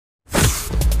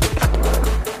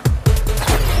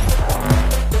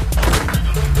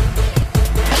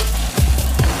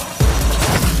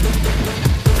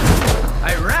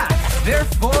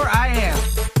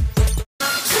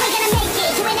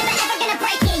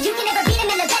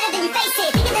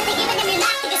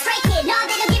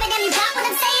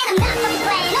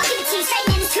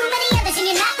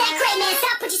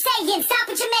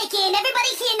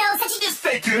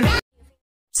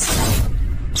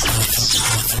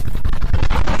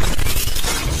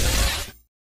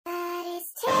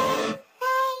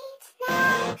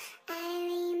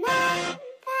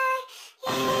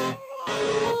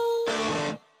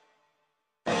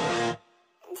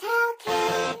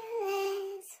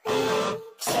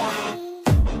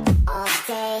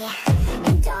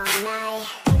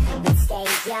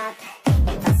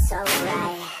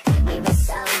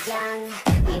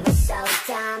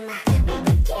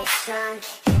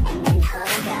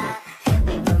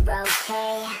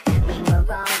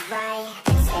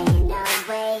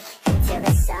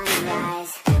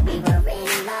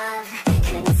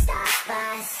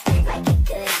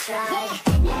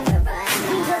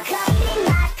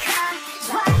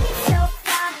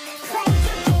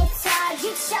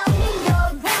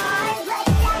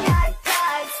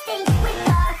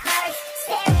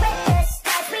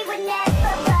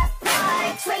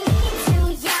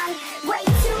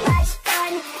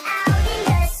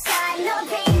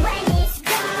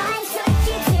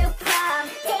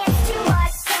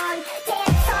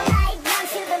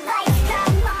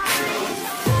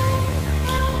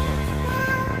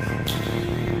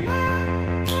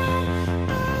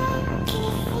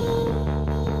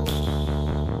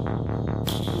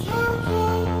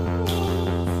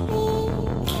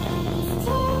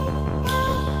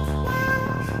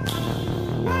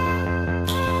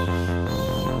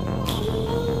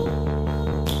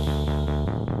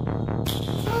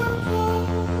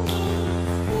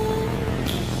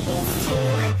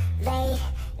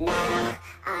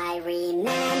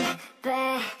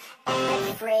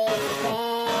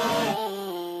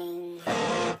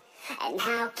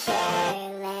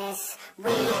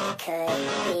could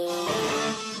be,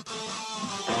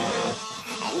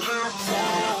 and how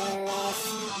careless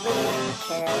we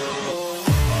could be,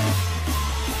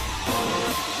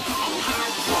 and how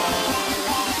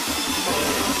careless we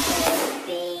could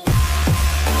be.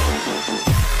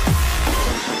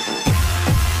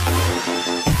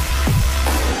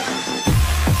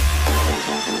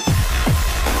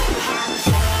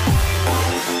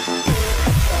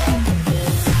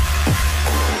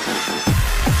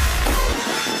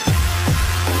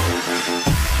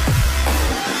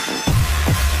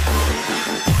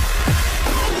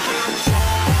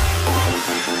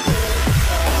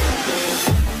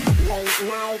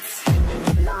 Nights,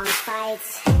 long fights,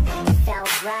 it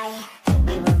felt right,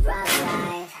 we were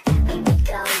alive, we would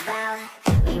go out,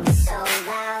 we were so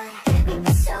loud, we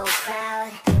were so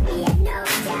proud, we had no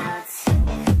doubts.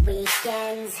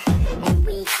 Weekends and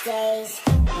weekdays,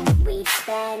 we'd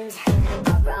spend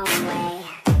our own way.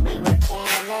 We were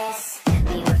careless,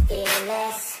 we were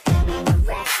fearless, we were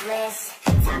reckless,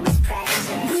 time was precious.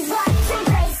 We walked to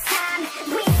waste time,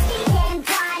 whiskey and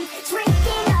wine,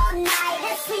 drinking all night,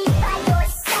 asleep by your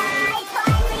side.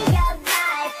 Finally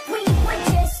alive, we would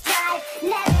just drive,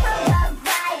 never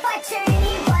arrive. Our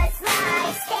journey was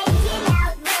live, staying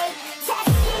out late,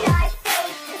 testing our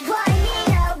fate,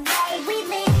 running away. We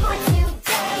live for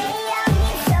today, young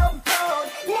and so bold,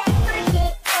 never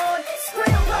get old.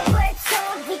 Screw what we're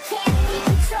told, we can't be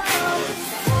controlled.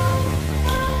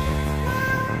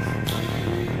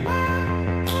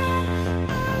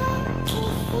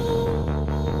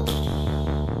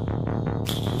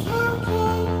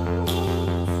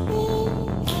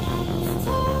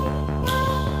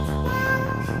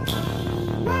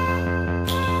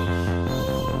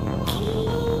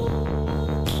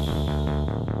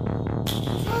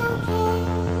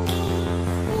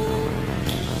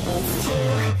 It's too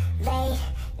late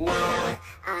now,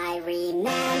 I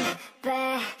remember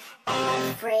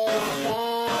everything,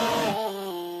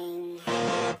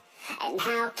 and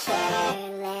how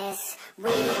careless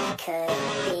we could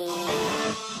be,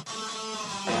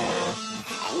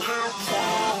 and how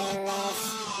careless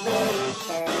we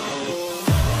could be,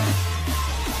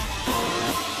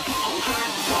 and how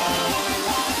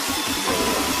careless we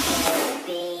could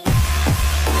be.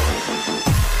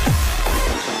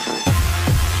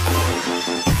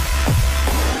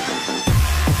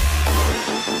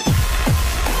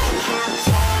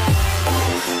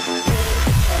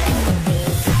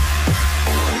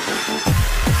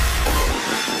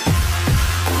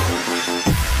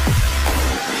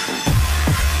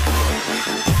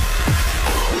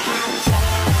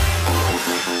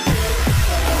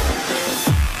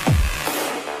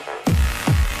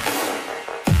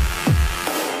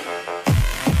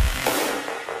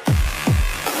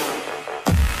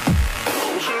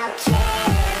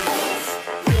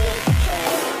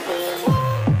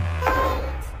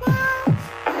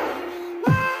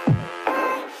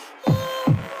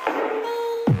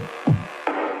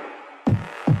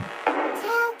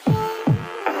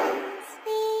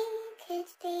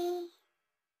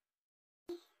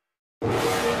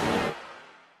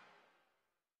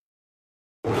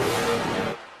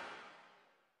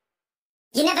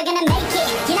 You're never gonna make it,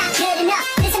 you're not good enough.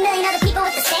 There's a million other people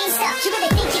with the same stuff. You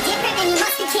really think you're different, and you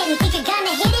must be kidding. Think you're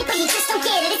gonna hit it, but you just don't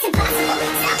get it. It's impossible,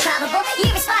 it's not probable, you're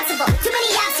irresponsible. Too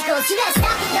many obstacles, you gotta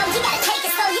stop it though. You gotta take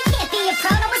it slow, you can't be a pro,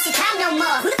 don't waste your time no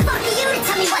more. Who the fuck are you to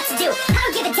tell me what to do? I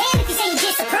don't give a damn if you say you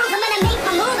disapprove. I'm gonna make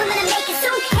my move, I'm gonna make it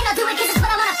soon, and I'll do it cause it's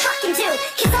what I wanna fucking do.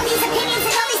 Cause all these opinions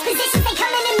and all these positions, they come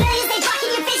in millions, they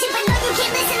blocking your vision. But no, you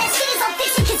can't listen, that shit is all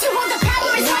fiction. Cause you hold the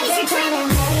power as long as you're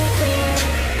dreaming.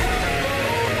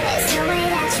 There's no way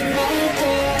that you make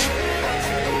it,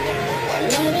 and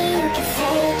maybe you can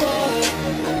fake it,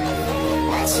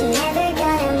 but you're never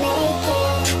gonna make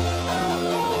it.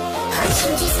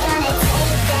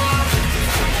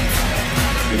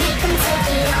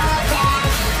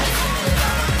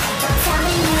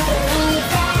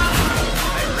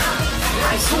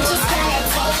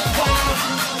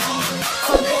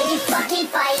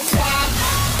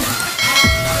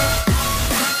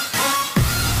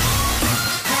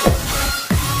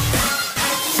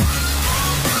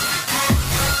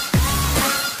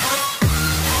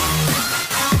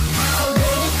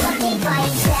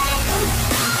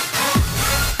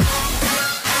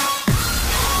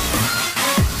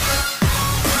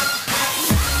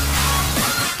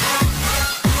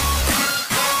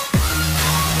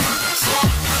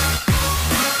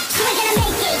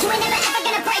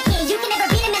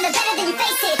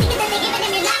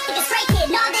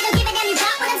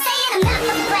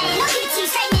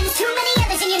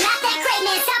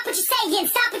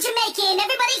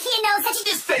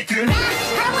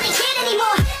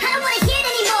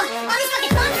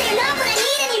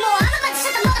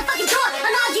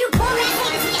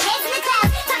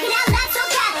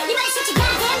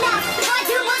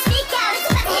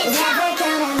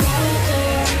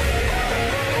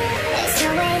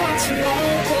 you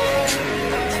make it.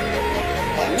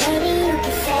 And maybe you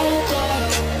can fake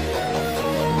it,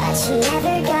 but you're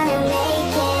never gonna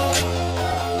make it.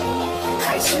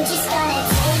 Hurt, you just gotta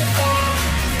take that.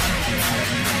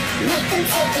 Make them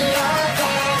take it all.